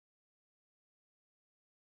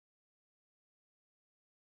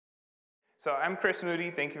So I'm Chris Moody.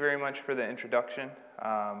 Thank you very much for the introduction.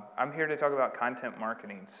 I'm here to talk about content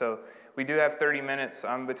marketing. So we do have 30 minutes.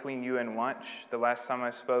 I'm between you and lunch. The last time I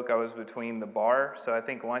spoke, I was between the bar. So I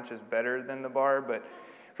think lunch is better than the bar. But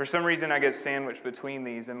for some reason, I get sandwiched between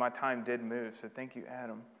these, and my time did move. So thank you,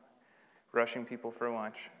 Adam, rushing people for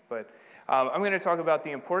lunch. But I'm going to talk about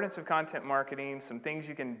the importance of content marketing, some things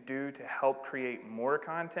you can do to help create more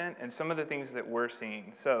content, and some of the things that we're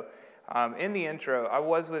seeing. So in the intro, I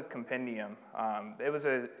was with Compendium. It was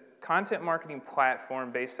a content marketing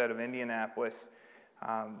platform based out of Indianapolis.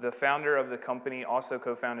 The founder of the company also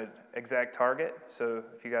co-founded ExactTarget. So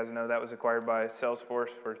if you guys know, that was acquired by Salesforce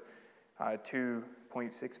for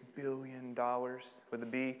 $2.6 billion with a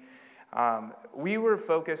B. We were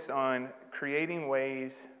focused on creating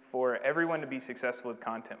ways for everyone to be successful with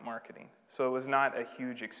content marketing. So it was not a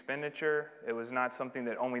huge expenditure. It was not something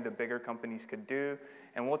that only the bigger companies could do.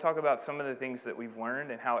 And we'll talk about some of the things that we've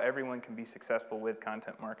learned and how everyone can be successful with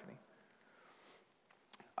content marketing.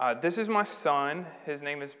 This is my son. His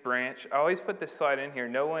name is Branch. I always put this slide in here.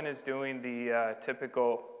 No one is doing the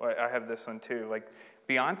typical, I have this one too, like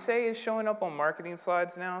Beyonce is showing up on marketing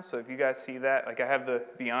slides now. So if you guys see that, like I have the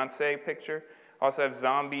Beyonce picture. I also have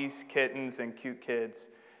zombies, kittens, and cute kids.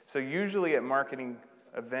 So usually at marketing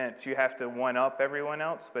events, you have to one-up everyone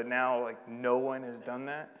else, but now like no one has done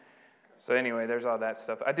that. So anyway, there's all that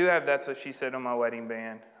stuff. I do have That's What She Said on my wedding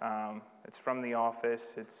band. It's from The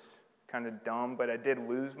Office. It's kind of dumb, but I did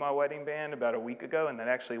lose my wedding band about a week ago, and that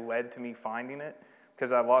actually led to me finding it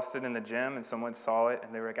because I lost it in the gym, and someone saw it,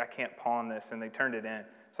 and they were like, I can't pawn this, and they turned it in.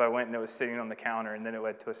 So I went, and it was sitting on the counter, and then it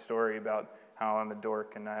led to a story about how I'm a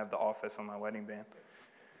dork, and I have The Office on my wedding band.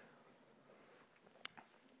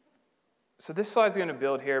 So this slide's going to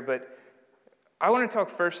build here, but I want to talk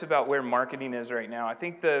first about where marketing is right now. I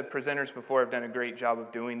think the presenters before have done a great job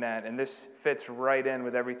of doing that, and this fits right in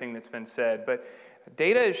with everything that's been said. But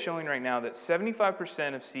data is showing right now that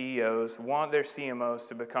 75% of CEOs want their CMOs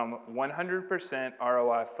to become 100%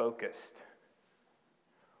 ROI focused.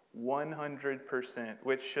 100%,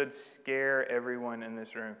 which should scare everyone in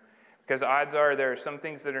this room. Because odds are there are some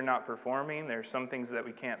things that are not performing, there are some things that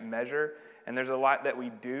we can't measure, and there's a lot that we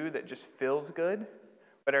do that just feels good,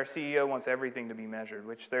 but our CEO wants everything to be measured,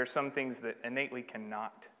 which there are some things that innately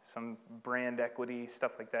cannot, some brand equity,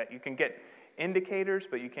 stuff like that. You can get indicators,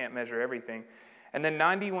 but you can't measure everything. And then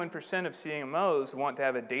 91% of CMOs want to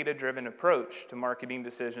have a data-driven approach to marketing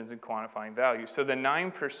decisions and quantifying value. So the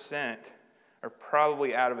 9% are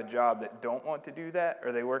probably out of a job that don't want to do that,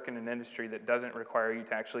 or they work in an industry that doesn't require you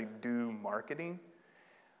to actually do marketing,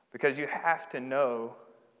 because you have to know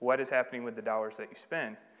what is happening with the dollars that you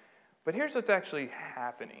spend. But here's what's actually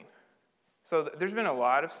happening. So there's been a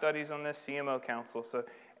lot of studies on this, CMO Council. So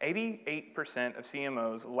 88% of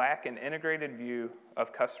CMOs lack an integrated view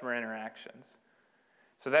of customer interactions.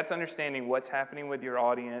 So that's understanding what's happening with your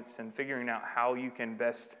audience and figuring out how you can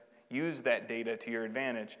best use that data to your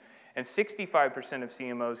advantage. And 65% of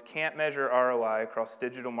CMOs can't measure ROI across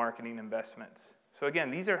digital marketing investments. So again,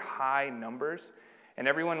 these are high numbers, and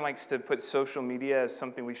everyone likes to put social media as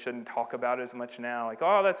something we shouldn't talk about as much now. Like,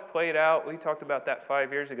 oh, that's played out. We talked about that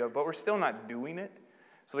 5 years ago, but we're still not doing it.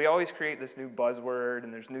 So we always create this new buzzword,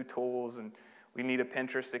 and there's new tools, and we need a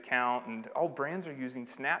Pinterest account, and all brands are using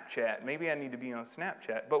Snapchat. Maybe I need to be on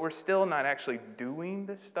Snapchat, but we're still not actually doing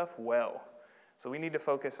this stuff well. So we need to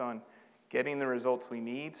focus on getting the results we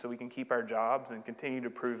need so we can keep our jobs and continue to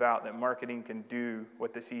prove out that marketing can do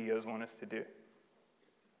what the CEOs want us to do.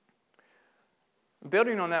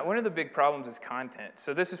 Building on that, one of the big problems is content.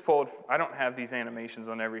 So this is pulled, I don't have these animations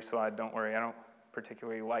on every slide, don't worry. I don't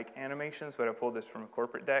particularly like animations, but I pulled this from a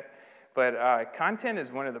corporate deck. But content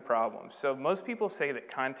is one of the problems. So most people say that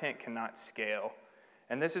content cannot scale.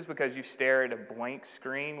 And this is because you stare at a blank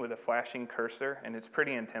screen with a flashing cursor, and it's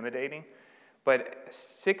pretty intimidating. But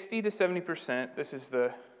 60 to 70%, this is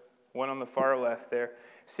the one on the far left there,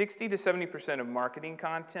 60 to 70% of marketing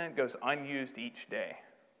content goes unused each day.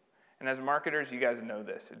 And as marketers, you guys know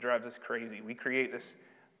this. It drives us crazy. We create this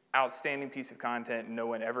outstanding piece of content, and no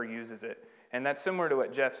one ever uses it. And that's similar to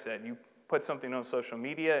what Jeff said. You put something on social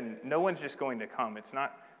media, and no one's just going to come. It's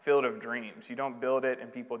not Field of Dreams. You don't build it,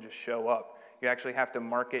 and people just show up. You actually have to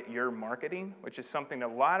market your marketing, which is something a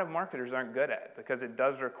lot of marketers aren't good at, because it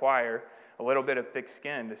does require a little bit of thick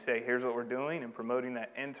skin to say, here's what we're doing, and promoting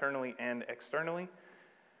that internally and externally.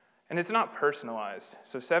 And it's not personalized.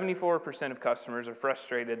 So 74% of customers are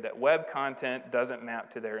frustrated that web content doesn't map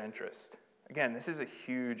to their interest. Again, this is a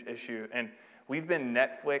huge issue. And we've been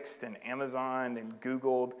Netflixed and Amazoned and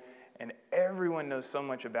Googled, and everyone knows so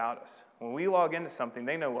much about us. When we log into something,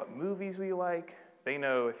 they know what movies we like. They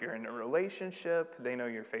know if you're in a relationship. They know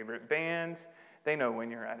your favorite bands. They know when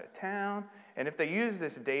you're out of town. And if they use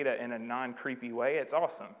this data in a non-creepy way, it's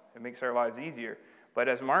awesome. It makes our lives easier. But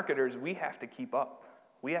as marketers, we have to keep up.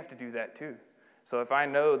 We have to do that too. So if I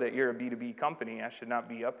know that you're a B2B company, I should not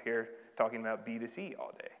be up here talking about B2C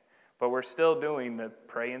all day. But we're still doing the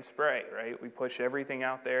pray and spray, right? We push everything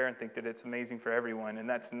out there and think that it's amazing for everyone, and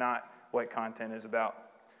that's not what content is about.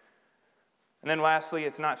 And then lastly,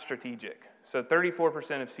 it's not strategic. So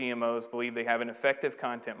 34% of CMOs believe they have an effective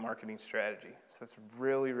content marketing strategy. So that's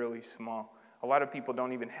really, really small. A lot of people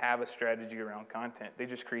don't even have a strategy around content. They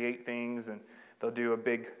just create things, and they'll do a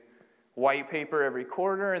big white paper every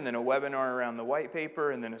quarter, and then a webinar around the white paper,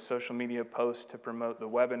 and then a social media post to promote the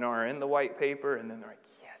webinar in the white paper, and then they're like,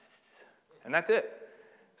 yes. And that's it.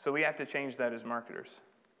 So we have to change that as marketers.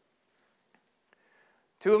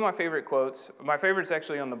 Two of my favorite quotes. My favorite's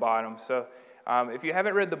actually on the bottom. So if you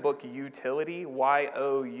haven't read the book Utility,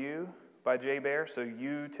 Y-O-U, by Jay Baer, so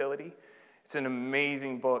Utility, it's an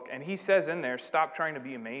amazing book. And he says in there, stop trying to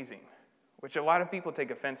be amazing, which a lot of people take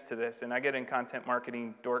offense to this. And I get in content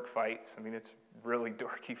marketing dork fights. I mean, it's a really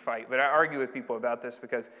dorky fight. But I argue with people about this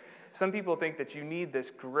because some people think that you need this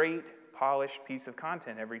great, polished piece of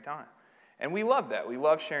content every time. And we love that. We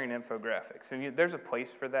love sharing infographics. And there's a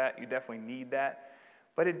place for that. You definitely need that.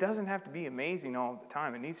 But it doesn't have to be amazing all the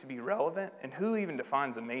time. It needs to be relevant. And who even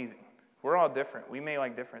defines amazing? We're all different. We may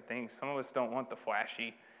like different things. Some of us don't want the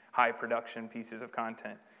flashy, high production pieces of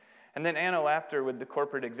content. And then Anna Lapter with the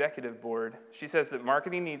Corporate Executive Board, she says that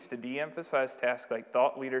marketing needs to de-emphasize tasks like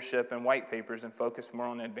thought leadership and white papers and focus more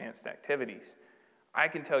on advanced activities. I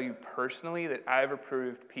can tell you personally that I've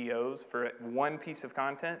approved POs for one piece of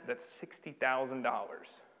content that's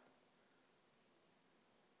 $60,000.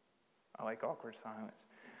 I like awkward silence.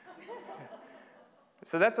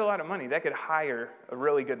 So that's a lot of money. That could hire a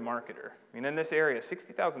really good marketer. I mean, in this area,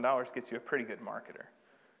 $60,000 gets you a pretty good marketer.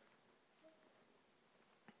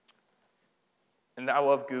 And I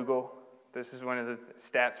love Google. This is one of the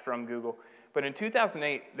stats from Google. But in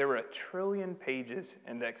 2008, there were 1 trillion pages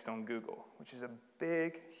indexed on Google, which is a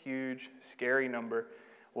big, huge, scary number.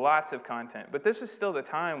 Lots of content. But this is still the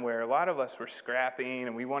time where a lot of us were scrapping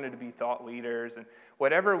and we wanted to be thought leaders. And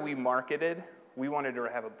whatever we marketed, we wanted to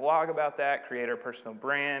have a blog about that, create our personal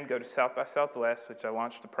brand, go to South by Southwest, which I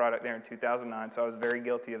launched a product there in 2009, so I was very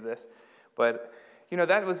guilty of this. But, you know,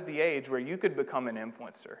 that was the age where you could become an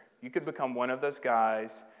influencer. You could become one of those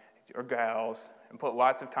guys or gals and put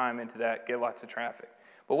lots of time into that, get lots of traffic.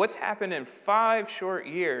 But what's happened in 5 short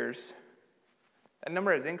years, that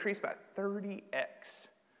number has increased by 30x.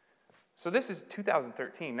 So this is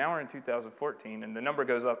 2013. Now we're in 2014, and the number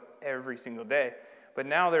goes up every single day. But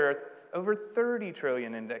now there are over 30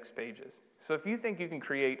 trillion index pages. So if you think you can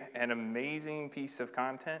create an amazing piece of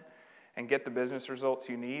content and get the business results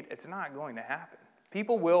you need, it's not going to happen.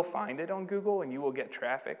 People will find it on Google, and you will get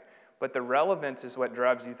traffic, but the relevance is what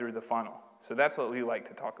drives you through the funnel. So that's what we like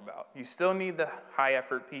to talk about. You still need the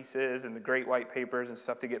high-effort pieces and the great white papers and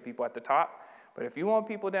stuff to get people at the top. But if you want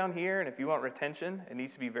people down here and if you want retention, it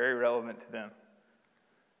needs to be very relevant to them.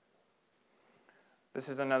 This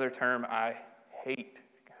is another term I hate.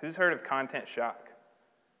 Who's heard of content shock?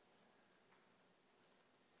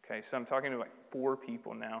 Okay, so I'm talking to like 4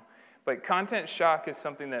 people now. But content shock is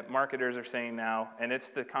something that marketers are saying now, and it's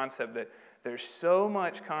the concept that there's so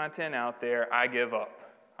much content out there, I give up.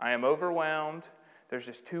 I am overwhelmed. There's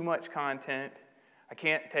just too much content. I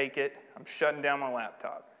can't take it. I'm shutting down my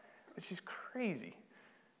laptop. It's just crazy.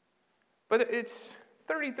 But it's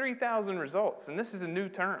 33,000 results, and this is a new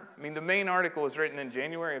term. I mean, the main article was written in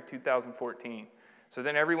January of 2014. So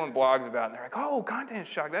then everyone blogs about it, and they're like, oh, content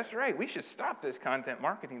shock, that's right. We should stop this content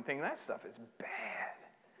marketing thing. That stuff is bad.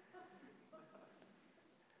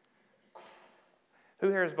 Who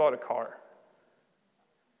here has bought a car?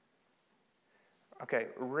 Okay,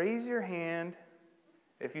 raise your hand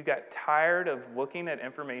if you got tired of looking at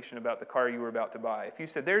information about the car you were about to buy. If you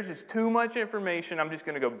said, there's just too much information, I'm just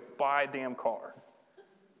going to go buy a damn car.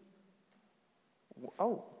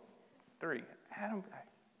 Oh, 3. Adam,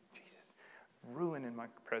 Jesus, ruining my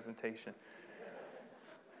presentation.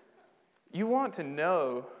 You want to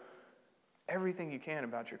know everything you can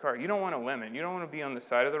about your car. You don't want a lemon. You don't want to be on the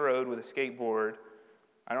side of the road with a skateboard.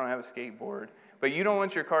 I don't have a skateboard. But you don't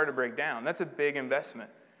want your car to break down. That's a big investment.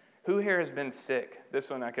 Who here has been sick? This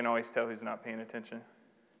one I can always tell who's not paying attention.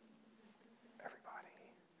 Everybody.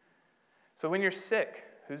 So when you're sick,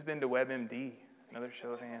 who's been to WebMD? Another show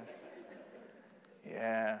of hands.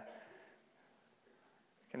 Yeah.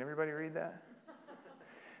 Can everybody read that?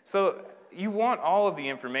 So you want all of the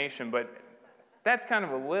information, but That's kind of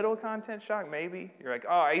a little content shock, maybe. You're like,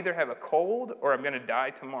 oh, I either have a cold or I'm going to die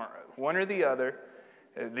tomorrow. One or the other.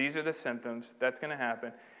 These are the symptoms. That's going to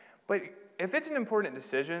happen. But if it's an important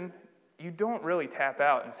decision, you don't really tap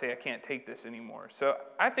out and say, I can't take this anymore. So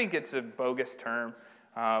I think it's a bogus term.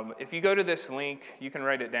 If you go to this link, you can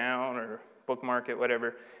write it down or bookmark it,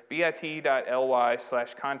 whatever,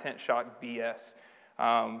 bit.ly/contentshockbs.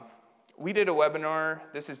 We did a webinar.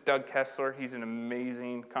 This is Doug Kessler. He's an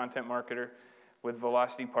amazing content marketer with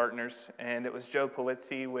Velocity Partners, and it was Joe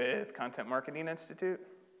Polizzi with Content Marketing Institute.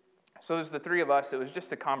 So it was the three of us. It was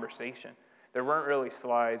just a conversation. There weren't really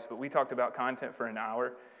slides, but we talked about content for an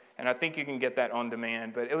hour, and I think you can get that on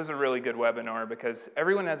demand. But it was a really good webinar because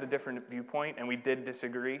everyone has a different viewpoint, and we did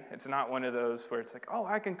disagree. It's not one of those where it's like, oh,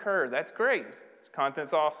 I concur. That's great.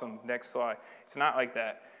 Content's awesome. Next slide. It's not like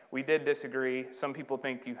that. We did disagree. Some people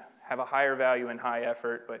think you have a higher value in high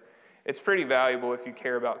effort, but it's pretty valuable if you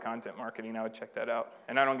care about content marketing. I would check that out.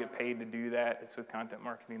 And I don't get paid to do that. It's with Content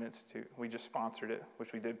Marketing Institute. We just sponsored it,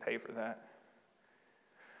 which we did pay for that.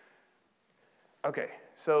 Okay,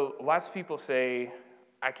 so lots of people say,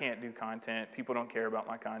 I can't do content. People don't care about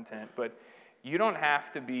my content. But you don't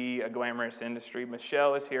have to be a glamorous industry.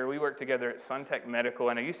 Michelle is here. We work together at Suntech Medical,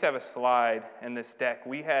 and I used to have a slide in this deck.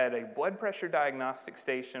 We had a blood pressure diagnostic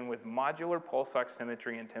station with modular pulse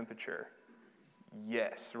oximetry and temperature.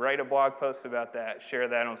 Yes, write a blog post about that. Share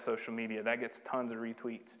that on social media. That gets tons of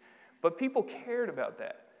retweets. But people cared about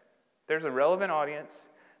that. There's a relevant audience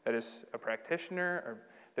that is a practitioner, or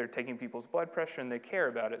they're taking people's blood pressure, and they care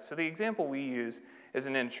about it. So the example we use is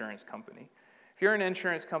an insurance company. If you're an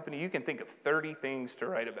insurance company, you can think of 30 things to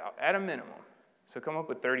write about, at a minimum. So come up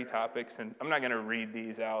with 30 topics, and I'm not going to read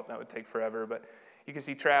these out. That would take forever, but you can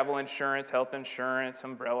see travel insurance, health insurance,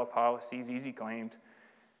 umbrella policies, easy claims.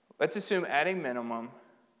 Let's assume at a minimum,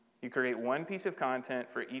 you create one piece of content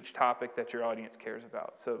for each topic that your audience cares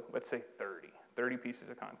about. So let's say 30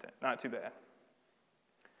 pieces of content. Not too bad.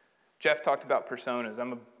 Jeff talked about personas.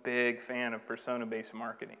 I'm a big fan of persona-based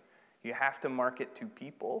marketing. You have to market to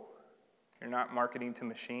people. You're not marketing to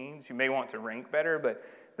machines. You may want to rank better, but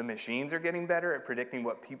the machines are getting better at predicting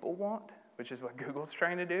what people want, which is what Google's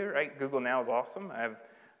trying to do, right? Google Now is awesome. I have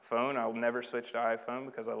phone. I'll never switch to iPhone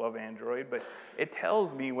because I love Android, but it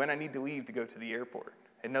tells me when I need to leave to go to the airport.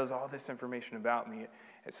 It knows all this information about me.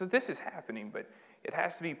 So this is happening, but it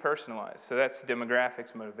has to be personalized. So that's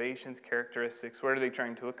demographics, motivations, characteristics. What are they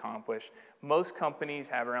trying to accomplish? Most companies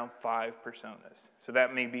have around 5 personas. So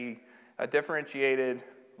that may be a differentiated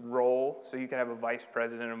role. So you can have a vice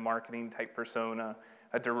president of marketing type persona,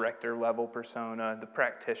 a director level persona, the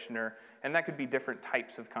practitioner, and that could be different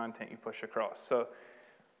types of content you push across. So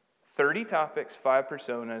 30 topics, 5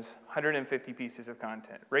 personas, 150 pieces of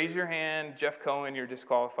content. Raise your hand. Jeff Cohen, you're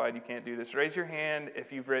disqualified. You can't do this. Raise your hand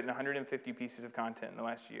if you've written 150 pieces of content in the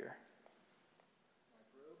last year.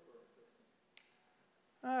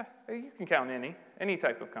 You can count any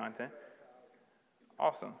type of content.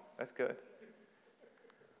 Awesome. That's good.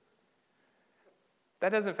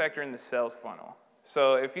 That doesn't factor in the sales funnel.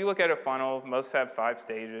 So if you look at a funnel, most have 5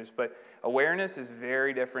 stages, but awareness is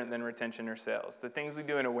very different than retention or sales. The things we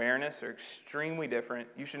do in awareness are extremely different.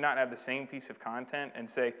 You should not have the same piece of content and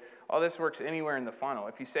say, oh, this works anywhere in the funnel.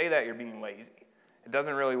 If you say that, you're being lazy. It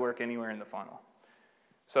doesn't really work anywhere in the funnel.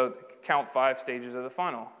 So count 5 stages of the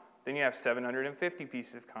funnel. Then you have 750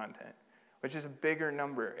 pieces of content, which is a bigger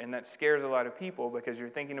number, and that scares a lot of people because you're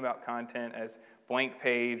thinking about content as blank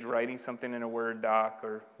page, writing something in a Word doc,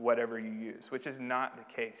 or whatever you use, which is not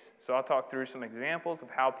the case. So I'll talk through some examples of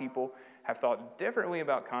how people have thought differently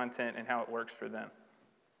about content and how it works for them.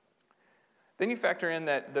 Then you factor in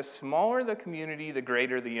that the smaller the community, the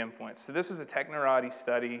greater the influence. So this is a Technorati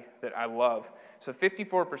study that I love. So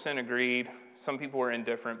 54% agreed, some people were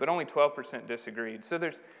indifferent, but only 12% disagreed. So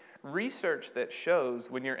there's research that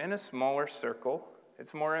shows when you're in a smaller circle,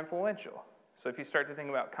 it's more influential. So if you start to think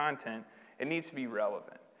about content, it needs to be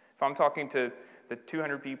relevant. If I'm talking to the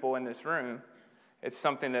 200 people in this room, it's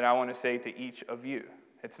something that I want to say to each of you.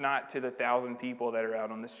 It's not to the 1,000 people that are out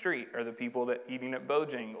on the street or the people that are eating at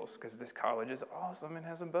Bojangles, because this college is awesome and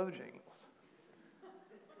has some Bojangles.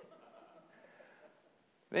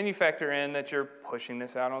 Then you factor in that you're pushing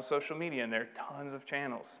this out on social media, and there are tons of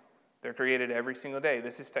channels. They're created every single day.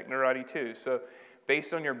 This is Technorati too. So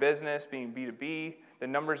based on your business being B2B, the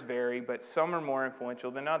numbers vary, but some are more influential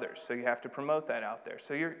than others. So you have to promote that out there.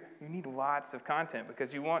 So you need lots of content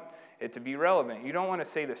because you want it to be relevant. You don't want to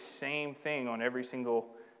say the same thing on every single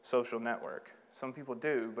social network. Some people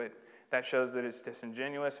do, but that shows that it's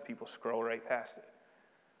disingenuous. People scroll right past it.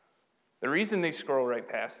 The reason they scroll right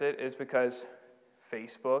past it is because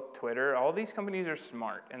Facebook, Twitter, all these companies are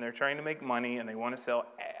smart, and they're trying to make money, and they want to sell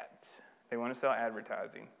ads. They want to sell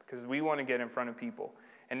advertising because we want to get in front of people.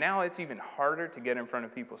 And now it's even harder to get in front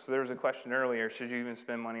of people. So there was a question earlier, should you even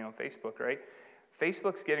spend money on Facebook, right?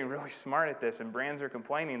 Facebook's getting really smart at this, and brands are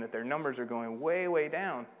complaining that their numbers are going way, way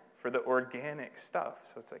down for the organic stuff.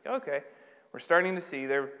 So it's like, okay, we're starting to see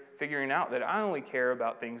they're figuring out that I only care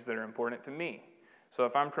about things that are important to me. So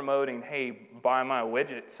if I'm promoting, hey, buy my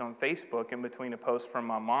widgets on Facebook in between a post from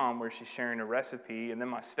my mom where she's sharing a recipe, and then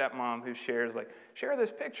my stepmom who shares, like, share this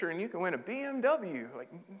picture and you can win a BMW, like,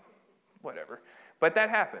 whatever. But that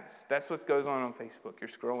happens. That's what goes on Facebook. You're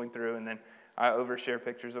scrolling through, and then I overshare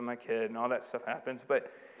pictures of my kid, and all that stuff happens.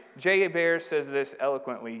 But Jay Baer says this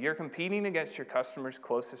eloquently: you're competing against your customers'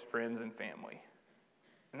 closest friends and family.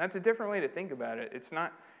 And that's a different way to think about it. It's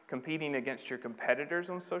not competing against your competitors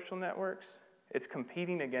on social networks. It's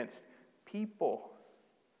competing against people.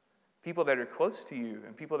 People that are close to you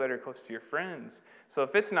and people that are close to your friends. So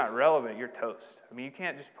if it's not relevant, you're toast. I mean, you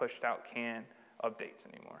can't just push out canned updates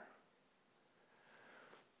anymore.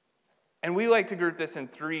 And we like to group this in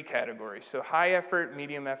 3 categories. So high effort,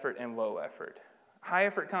 medium effort, and low effort. High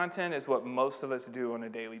effort content is what most of us do on a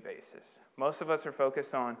daily basis. Most of us are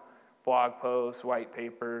focused on blog posts, white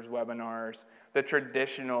papers, webinars, the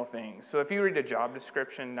traditional things. So if you read a job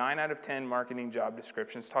description, 9 out of 10 marketing job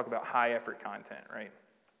descriptions talk about high effort content, right?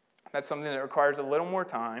 That's something that requires a little more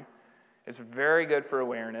time. It's very good for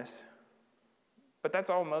awareness, but that's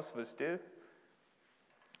all most of us do.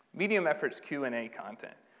 Medium effort's Q&A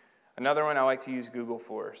content. Another one I like to use Google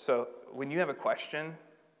for. So when you have a question,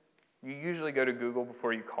 you usually go to Google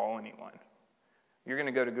before you call anyone. You're going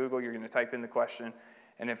to go to Google, you're going to type in the question,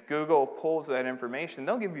 and if Google pulls that information,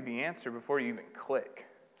 they'll give you the answer before you even click.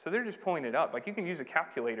 So they're just pulling it up. Like, you can use a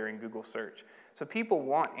calculator in Google search. So people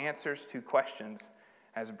want answers to questions.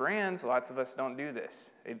 As brands, lots of us don't do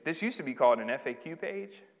this. This used to be called an FAQ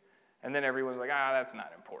page, and then everyone's like, that's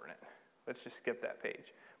not important. Let's just skip that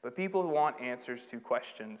page. But people want answers to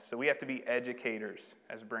questions, so we have to be educators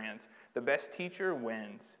as brands. The best teacher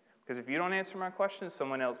wins, because if you don't answer my questions,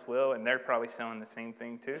 someone else will, and they're probably selling the same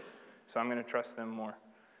thing too, so I'm going to trust them more.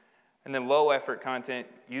 And then low effort content,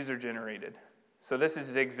 user generated. So this is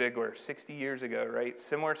Zig Ziglar, 60 years ago, right?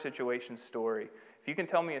 Similar situation story. If you can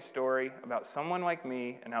tell me a story about someone like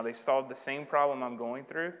me and how they solved the same problem I'm going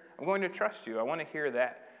through, I'm going to trust you. I want to hear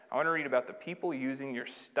that. I want to read about the people using your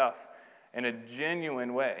stuff in a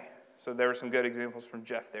genuine way. So there were some good examples from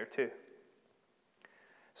Jeff there too.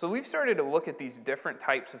 So we've started to look at these different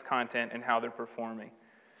types of content and how they're performing.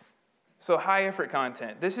 So high effort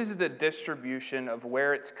content, this is the distribution of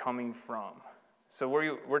where it's coming from. So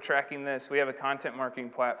we're tracking this. We have a content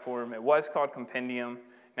marketing platform. It was called Compendium.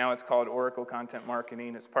 Now it's called Oracle Content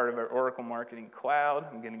Marketing. It's part of our Oracle Marketing Cloud.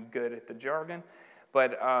 I'm getting good at the jargon.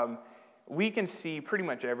 But we can see pretty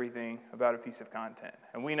much everything about a piece of content.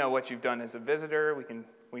 And we know what you've done as a visitor.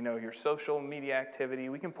 We know your social media activity.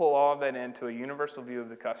 We can pull all of that into a universal view of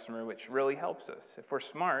the customer, which really helps us. If we're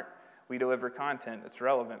smart, we deliver content that's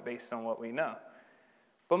relevant based on what we know.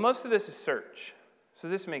 But most of this is search. So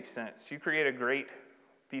this makes sense. You create a great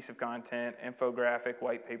piece of content, infographic,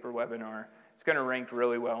 white paper, webinar. It's going to rank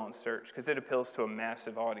really well on search because it appeals to a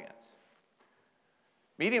massive audience.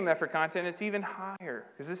 Medium effort content is even higher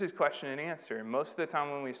because this is question and answer. And most of the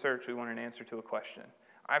time when we search, we want an answer to a question.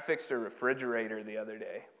 I fixed a refrigerator the other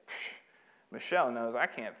day. Michelle knows I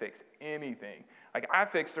can't fix anything. Like, I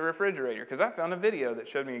fixed a refrigerator because I found a video that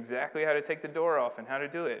showed me exactly how to take the door off and how to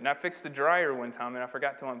do it. And I fixed the dryer one time and I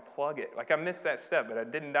forgot to unplug it. Like, I missed that step, but I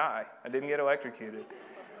didn't die. I didn't get electrocuted.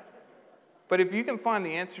 But if you can find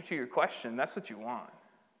the answer to your question, that's what you want.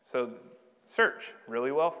 So search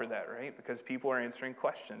really well for that, right? Because people are answering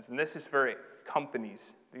questions. And this is for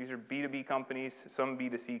companies. These are B2B companies, some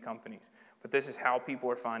B2C companies. But this is how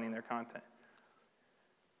people are finding their content.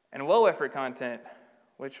 And low effort content,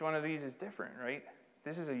 which one of these is different, right?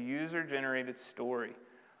 This is a user-generated story.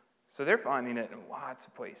 So they're finding it in lots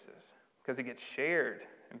of places because it gets shared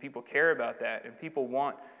and people care about that and people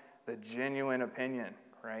want the genuine opinion,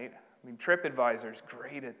 right? I mean, TripAdvisor's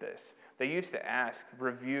great at this. They used to ask,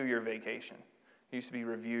 review your vacation. It used to be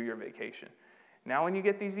review your vacation. Now when you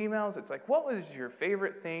get these emails, it's like, what was your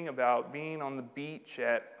favorite thing about being on the beach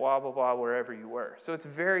at blah, blah, blah, wherever you were? So it's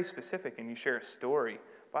very specific and you share a story.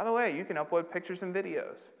 By the way, you can upload pictures and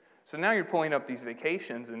videos. So now you're pulling up these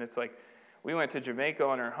vacations, and it's like, we went to Jamaica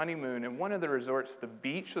on our honeymoon, and one of the resorts, the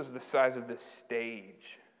beach was the size of this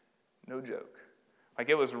stage. No joke. Like,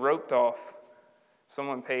 it was roped off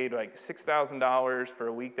Someone paid like $6,000 for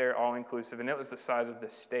a week there, all inclusive, and it was the size of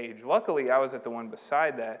this stage. Luckily, I was at the one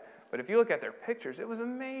beside that, but if you look at their pictures, it was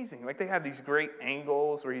amazing. Like, they have these great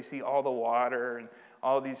angles where you see all the water and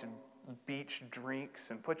all these beach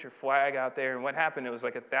drinks, and put your flag out there. And what happened, it was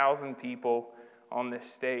like 1,000 people on this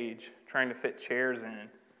stage trying to fit chairs in.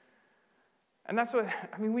 And that's what,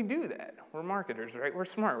 I mean, we do that. We're marketers, right? We're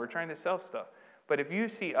smart. We're trying to sell stuff. But if you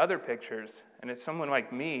see other pictures, and it's someone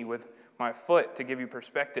like me with my foot to give you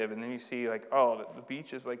perspective, and then you see like, oh, the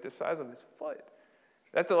beach is like the size of his foot,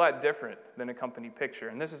 that's a lot different than a company picture,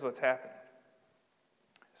 and this is what's happening.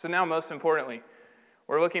 So now, most importantly,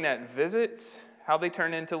 we're looking at visits, how they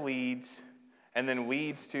turn into leads, and then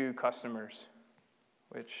leads to customers,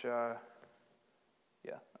 which, yeah,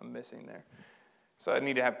 I'm missing there. So I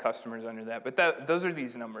need to have customers under that. But those are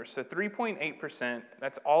these numbers. So 3.8%,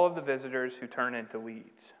 that's all of the visitors who turn into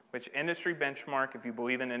leads, which industry benchmark, if you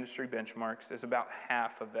believe in industry benchmarks, is about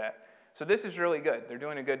half of that. So this is really good. They're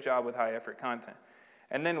doing a good job with high effort content.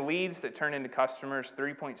 And then leads that turn into customers,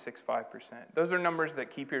 3.65%. Those are numbers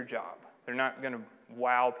that keep your job. They're not going to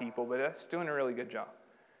wow people, but that's doing a really good job.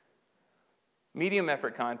 Medium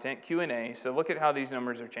effort content, Q&A, so look at how these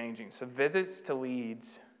numbers are changing. So visits to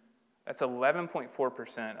leads, that's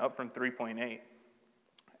 11.4%, up from 3.8.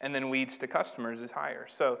 And then leads to customers is higher.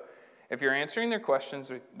 So if you're answering their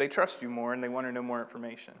questions, they trust you more and they want to know more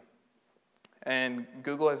information. And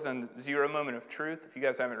Google has done zero moment of truth. If you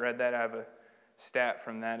guys haven't read that, I have a stat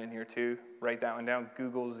from that in here too. Write that one down,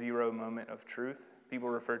 Google zero moment of truth. People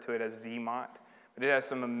refer to it as ZMOT. But it has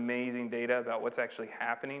some amazing data about what's actually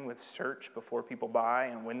happening with search before people buy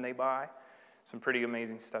and when they buy. Some pretty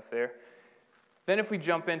amazing stuff there. Then if we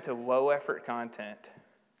jump into low effort content,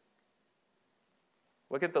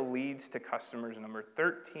 look at the leads to customers number,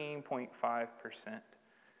 13.5%.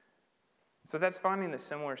 So that's finding the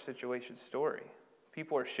similar situation story.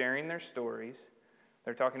 People are sharing their stories.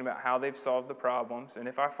 They're talking about how they've solved the problems. And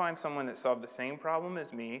if I find someone that solved the same problem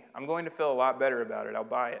as me, I'm going to feel a lot better about it. I'll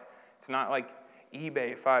buy it. It's not like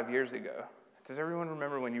eBay 5 years ago. Does everyone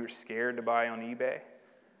remember when you were scared to buy on eBay?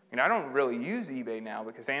 I mean, I don't really use eBay now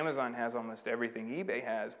because Amazon has almost everything eBay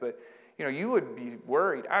has. But, you know, you would be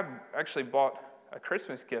worried. I actually bought a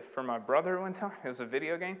Christmas gift for my brother one time. It was a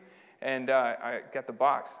video game. And I got the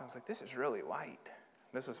box. I was like, this is really light.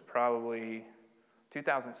 This was probably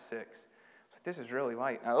 2006. I was like, this is really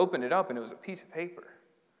light. And I opened it up, and it was a piece of paper.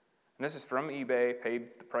 And this is from eBay,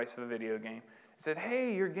 paid the price of a video game. It said,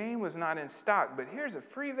 hey, your game was not in stock, but here's a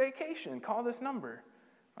free vacation. Call this number.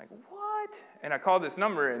 I'm like, what? And I called this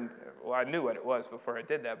number, and, well, I knew what it was before I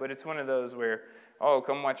did that. But it's one of those where, oh,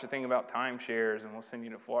 come watch the thing about timeshares, and we'll send you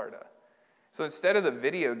to Florida. So instead of the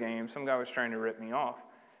video game, some guy was trying to rip me off.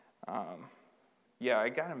 Yeah, I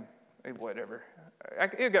got him, whatever.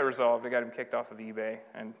 It got resolved. I got him kicked off of eBay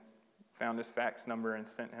and found his fax number and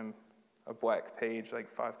sent him a black page like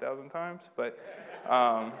 5,000 times. But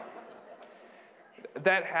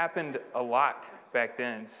that happened a lot back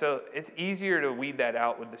then. So it's easier to weed that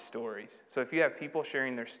out with the stories. So if you have people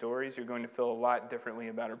sharing their stories, you're going to feel a lot differently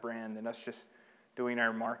about a brand than us just doing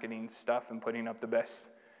our marketing stuff and putting up the best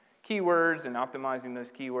keywords and optimizing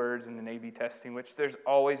those keywords and then A/B testing, which there's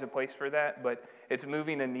always a place for that, but it's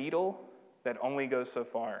moving a needle that only goes so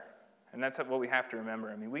far. And that's what we have to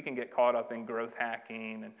remember. I mean, we can get caught up in growth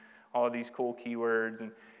hacking and all of these cool keywords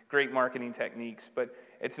and great marketing techniques, but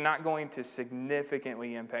it's not going to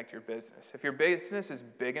significantly impact your business. If your business is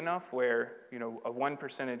big enough where, you know, a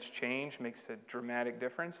 1% change makes a dramatic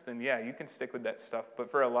difference, then yeah, you can stick with that stuff.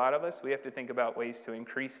 But for a lot of us, we have to think about ways to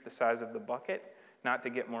increase the size of the bucket, not to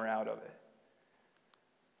get more out of it.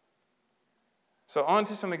 So on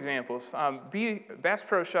to some examples. Bass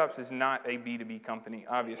Pro Shops is not a B2B company,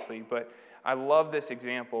 obviously, but I love this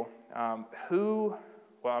example.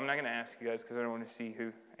 Well, I'm not going to ask you guys because I don't want to see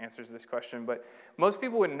who answers this question, but most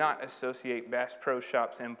people would not associate Bass Pro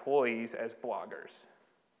Shops employees as bloggers.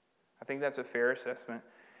 I think that's a fair assessment.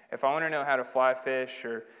 If I want to know how to fly fish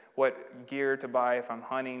or what gear to buy if I'm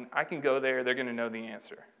hunting, I can go there, they're going to know the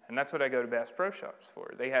answer. And that's what I go to Bass Pro Shops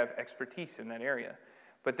for. They have expertise in that area.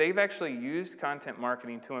 But they've actually used content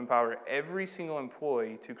marketing to empower every single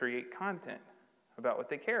employee to create content about what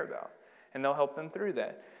they care about. And they'll help them through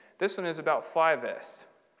that. This one is about fly vests.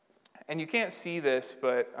 And you can't see this,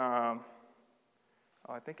 but, I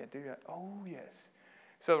think I do. Oh, yes.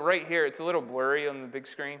 So right here, it's a little blurry on the big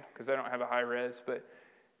screen because I don't have a high res, but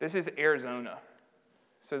this is Arizona.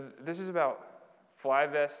 So this is about fly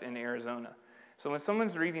vests in Arizona. So when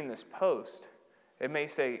someone's reading this post, it may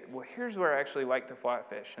say, well, here's where I actually like to fly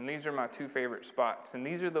fish, and these are my 2 favorite spots, and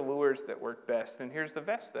these are the lures that work best, and here's the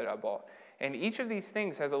vest that I bought. And each of these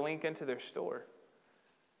things has a link into their store.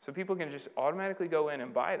 So people can just automatically go in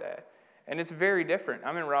and buy that. And it's very different.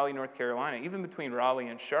 I'm in Raleigh, North Carolina. Even between Raleigh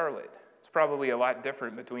and Charlotte, it's probably a lot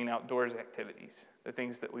different between outdoors activities, the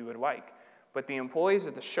things that we would like. But the employees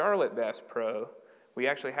at the Charlotte Bass Pro, we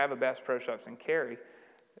actually have a Bass Pro Shops in Cary,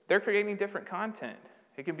 they're creating different content.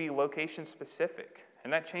 It can be location specific,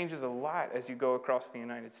 and that changes a lot as you go across the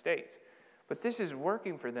United States. But this is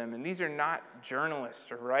working for them, and these are not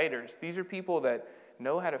journalists or writers. These are people that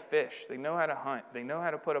know how to fish, they know how to hunt, they know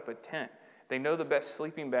how to put up a tent, they know the best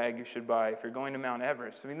sleeping bag you should buy if you're going to Mount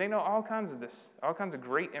Everest. I mean, they know all kinds of this, all kinds of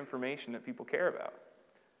great information that people care about.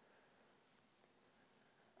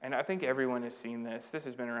 And I think everyone has seen this. This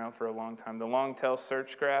has been around for a long time, the long tail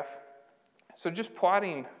search graph. So just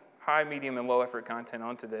plotting high, medium, and low effort content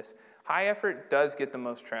onto this. High effort does get the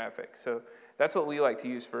most traffic. So that's what we like to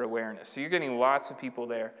use for awareness. So you're getting lots of people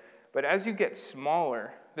there. But as you get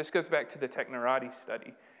smaller, this goes back to the Technorati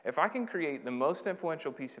study. If I can create the most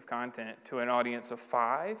influential piece of content to an audience of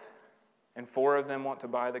 5, and 4 of them want to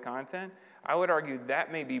buy the content, I would argue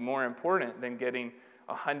that may be more important than getting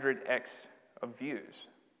 100x of views.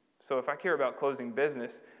 So if I care about closing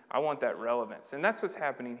business, I want that relevance. And that's what's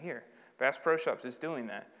happening here. Bass Pro Shops is doing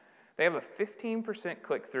that. They have a 15%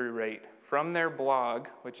 click-through rate from their blog,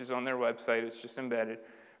 which is on their website, it's just embedded,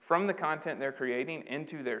 from the content they're creating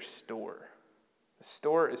into their store. The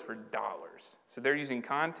store is for dollars. So they're using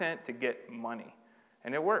content to get money.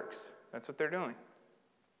 And it works. That's what they're doing.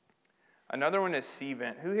 Another one is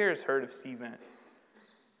Cvent. Who here has heard of Cvent?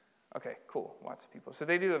 Okay, cool. Lots of people. So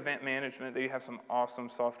they do event management. They have some awesome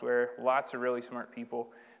software. Lots of really smart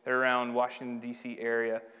people. They're around Washington, D.C.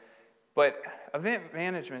 area. But event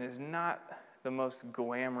management is not the most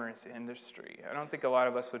glamorous industry. I don't think a lot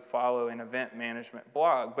of us would follow an event management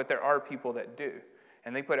blog, but there are people that do.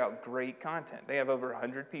 And they put out great content. They have over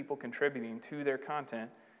 100 people contributing to their content.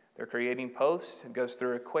 They're creating posts. It goes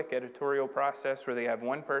through a quick editorial process where they have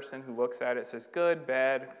one person who looks at it, says, good,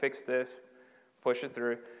 bad, fix this, push it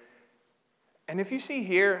through. And if you see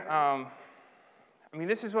here, I mean,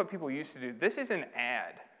 this is what people used to do. This is an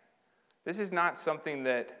ad. This is not something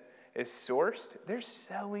that is sourced. They're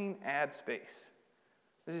selling ad space.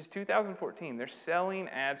 This is 2014. They're selling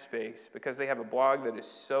ad space because they have a blog that is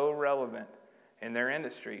so relevant in their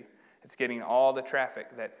industry. It's getting all the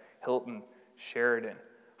traffic that Hilton, Sheraton,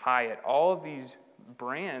 Hyatt, all of these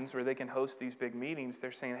brands where they can host these big meetings,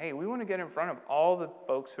 they're saying, hey, we want to get in front of all the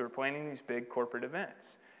folks who are planning these big corporate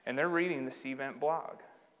events. And they're reading the Cvent blog.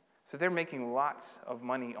 So they're making lots of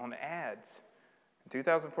money on ads in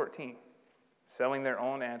 2014, selling their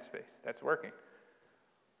own ad space. That's working.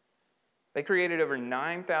 They created over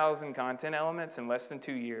 9,000 content elements in less than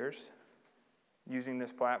 2 years using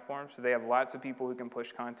this platform. So they have lots of people who can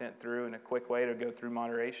push content through in a quick way to go through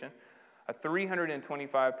moderation. A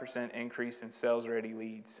 325% increase in sales-ready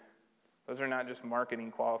leads. Those are not just marketing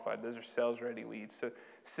qualified. Those are sales-ready leads. So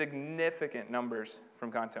significant numbers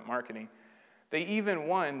from content marketing. They even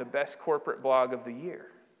won the best corporate blog of the year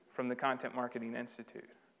from the Content Marketing Institute.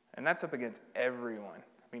 And that's up against everyone.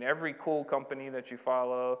 I mean, every cool company that you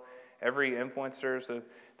follow, every influencer, so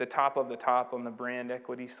the top of the top on the brand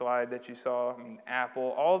equity slide that you saw, I mean,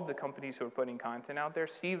 Apple, all of the companies who are putting content out there,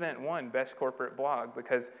 Cvent won Best Corporate Blog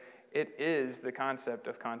because it is the concept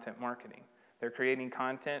of content marketing. They're creating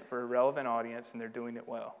content for a relevant audience, and they're doing it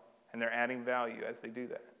well. And they're adding value as they do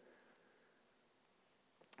that.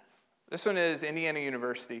 This one is Indiana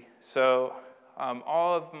University. So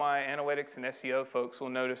all of my analytics and SEO folks will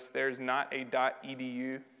notice there's not a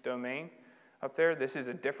 .edu domain up there. This is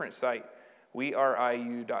a different site,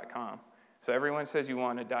 weareiu.com. So everyone says you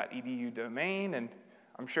want a .edu domain, and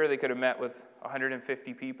I'm sure they could have met with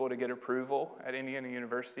 150 people to get approval at Indiana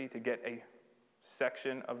University to get a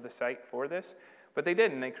section of the site for this, but they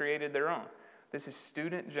didn't. They created their own. This is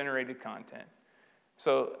student-generated content.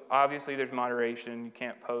 So obviously there's moderation. You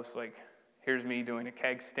can't post like, here's me doing a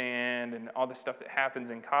keg stand and all the stuff that happens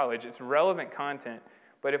in college. It's relevant content,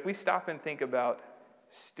 but if we stop and think about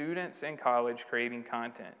students in college creating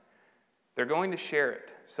content, they're going to share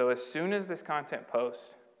it. So as soon as this content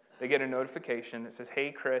posts, they get a notification that says,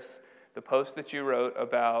 hey, Chris, the post that you wrote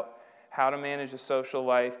about how to manage a social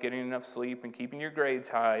life, getting enough sleep, and keeping your grades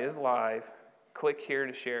high is live. Click here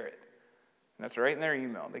to share it. And that's right in their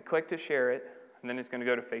email. They click to share it, and then it's going to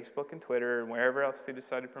go to Facebook and Twitter and wherever else they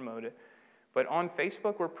decide to promote it. But on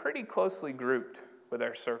Facebook, we're pretty closely grouped with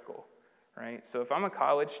our circle, right? So if I'm a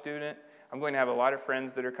college student, I'm going to have a lot of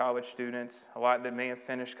friends that are college students, a lot that may have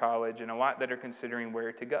finished college, and a lot that are considering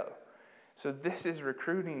where to go. So this is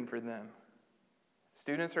recruiting for them.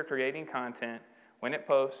 Students are creating content. When it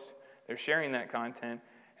posts, they're sharing that content,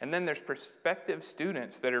 And then there's prospective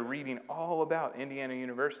students that are reading all about Indiana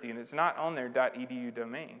University, and it's not on their .edu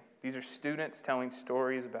domain. These are students telling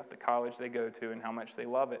stories about the college they go to and how much they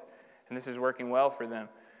love it. And this is working well for them.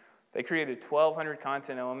 They created 1,200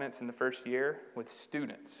 content elements in the first year with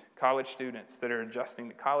students, college students that are adjusting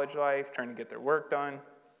to college life, trying to get their work done,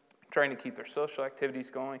 trying to keep their social activities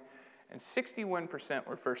going, and 61%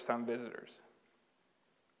 were first-time visitors.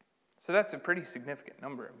 So that's a pretty significant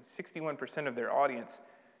number. I mean, 61% of their audience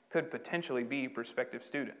could potentially be prospective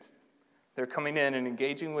students. They're coming in and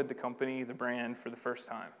engaging with the company, the brand, for the first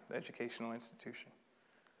time, the educational institution.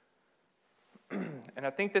 And I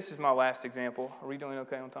think this is my last example. Are we doing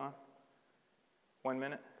okay on time? 1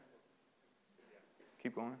 minute?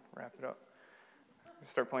 Keep going, wrap it up.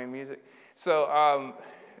 Start playing music. So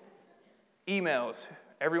emails.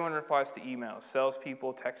 Everyone replies to emails.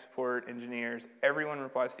 Salespeople, tech support, engineers, everyone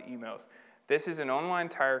replies to emails. This is an online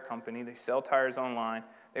tire company. They sell tires online.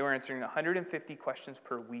 They were answering 150 questions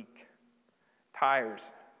per week.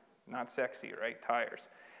 Tires, not sexy, right? Tires.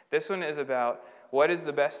 This one is about what is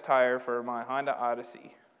the best tire for my Honda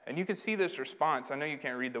Odyssey. And you can see this response. I know you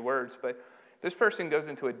can't read the words, but this person goes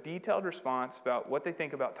into a detailed response about what they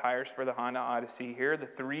think about tires for the Honda Odyssey. Here are the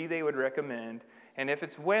 3 they would recommend. And if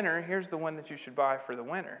it's winter, here's the one that you should buy for the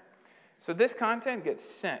winter. So this content gets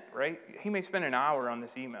sent, right? He may spend an hour on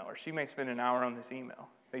this email, or she may spend an hour on this email.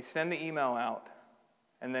 They send the email out,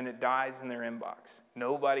 and then it dies in their inbox.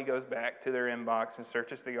 Nobody goes back to their inbox and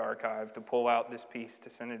searches the archive to pull out this piece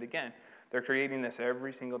to send it again. They're creating this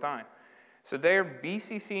every single time. So they're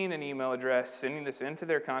BCCing an email address, sending this into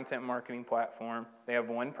their content marketing platform. They have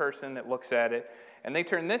one person that looks at it, and they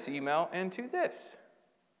turn this email into this.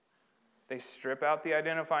 They strip out the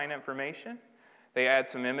identifying information. They add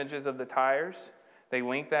some images of the tires. They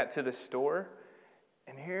link that to the store.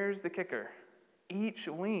 And here's the kicker. Each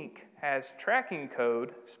link has tracking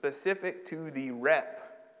code specific to the rep.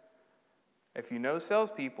 If you know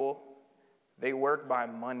salespeople, they work by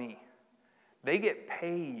money. They get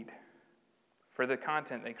paid for the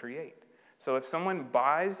content they create. So if someone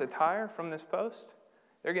buys a tire from this post,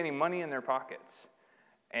 they're getting money in their pockets.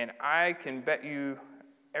 And I can bet you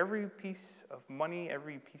every piece of money,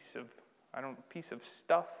 every piece of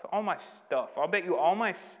stuff, all my stuff. I'll bet you all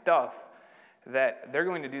my stuff that they're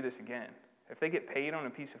going to do this again. If they get paid on a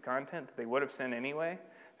piece of content that they would have sent anyway,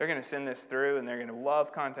 they're going to send this through, and they're going to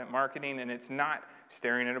love content marketing, and it's not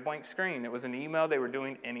staring at a blank screen. It was an email they were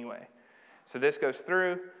doing anyway. So this goes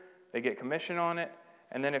through, they get commission on it,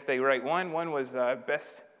 and then if they write one was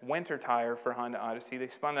best winter tire for Honda Odyssey, they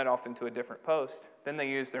spun that off into a different post. Then they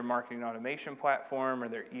use their marketing automation platform or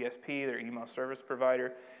their ESP, their email service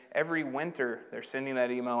provider. Every winter, they're sending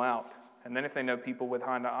that email out. And then if they know people with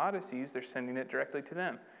Honda Odysseys, they're sending it directly to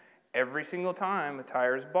them. Every single time a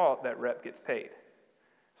tire is bought, that rep gets paid.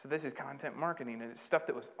 So this is content marketing, and it's stuff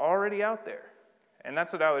that was already out there. And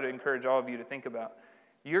that's what I would encourage all of you to think about.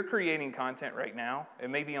 You're creating content right now. It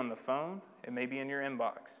may be on the phone. It may be in your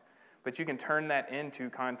inbox. But you can turn that into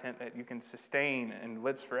content that you can sustain and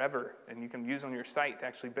lives forever, and you can use on your site to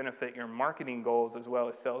actually benefit your marketing goals as well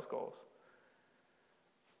as sales goals.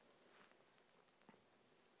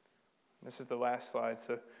 This is the last slide,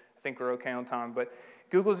 so I think we're okay on time. But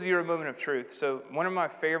Google's Zero Moment of Truth. So one of my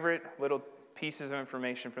favorite little pieces of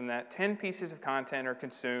information from that, 10 pieces of content are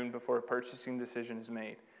consumed before a purchasing decision is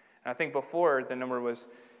made. And I think before the number was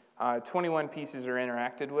 21 pieces are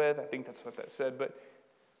interacted with. I think that's what that said. But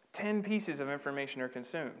 10 pieces of information are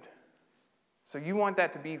consumed. So you want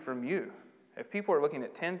that to be from you. If people are looking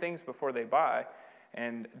at 10 things before they buy,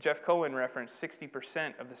 and Jeff Cohen referenced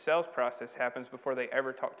 60% of the sales process happens before they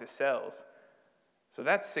ever talk to sales. So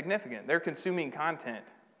that's significant. They're consuming content.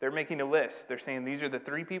 They're making a list. They're saying, these are the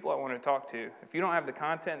 3 people I want to talk to. If you don't have the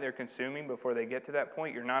content they're consuming before they get to that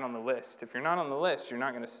point, you're not on the list. If you're not on the list, you're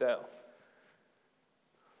not going to sell.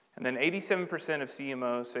 And then 87% of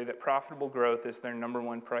CMOs say that profitable growth is their number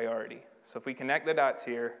 1 priority. So if we connect the dots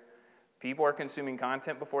here, people are consuming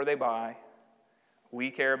content before they buy. We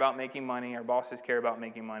care about making money. Our bosses care about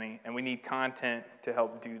making money. And we need content to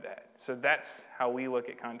help do that. So that's how we look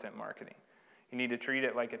at content marketing. You need to treat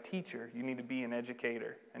it like a teacher. You need to be an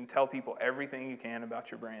educator and tell people everything you can about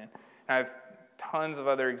your brand. And I have tons of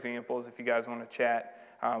other examples if you guys want to chat.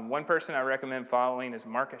 One person I recommend following is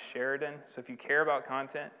Marcus Sheridan. So if you care about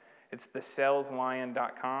content, it's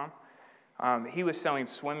thesaleslion.com. He was selling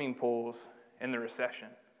swimming pools in the recession,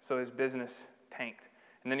 so his business tanked.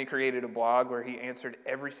 And then he created a blog where he answered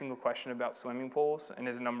every single question about swimming pools, and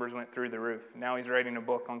his numbers went through the roof. Now he's writing a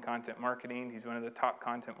book on content marketing. He's one of the top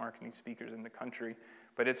content marketing speakers in the country.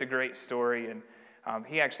 But it's a great story, and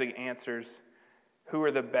he actually answers who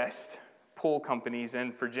are the best pool companies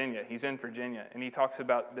in Virginia. He's in Virginia, and he talks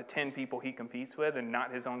about the 10 people he competes with and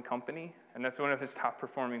not his own company. And that's one of his top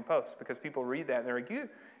performing posts, because people read that and they're like,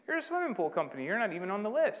 you're a swimming pool company. You're not even on the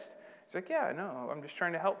list. He's like, yeah, no, I'm just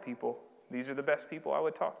trying to help people. These are the best people I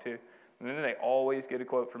would talk to. And then they always get a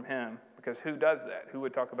quote from him, because who does that? Who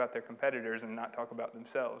would talk about their competitors and not talk about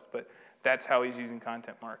themselves? But that's how he's using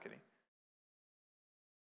content marketing.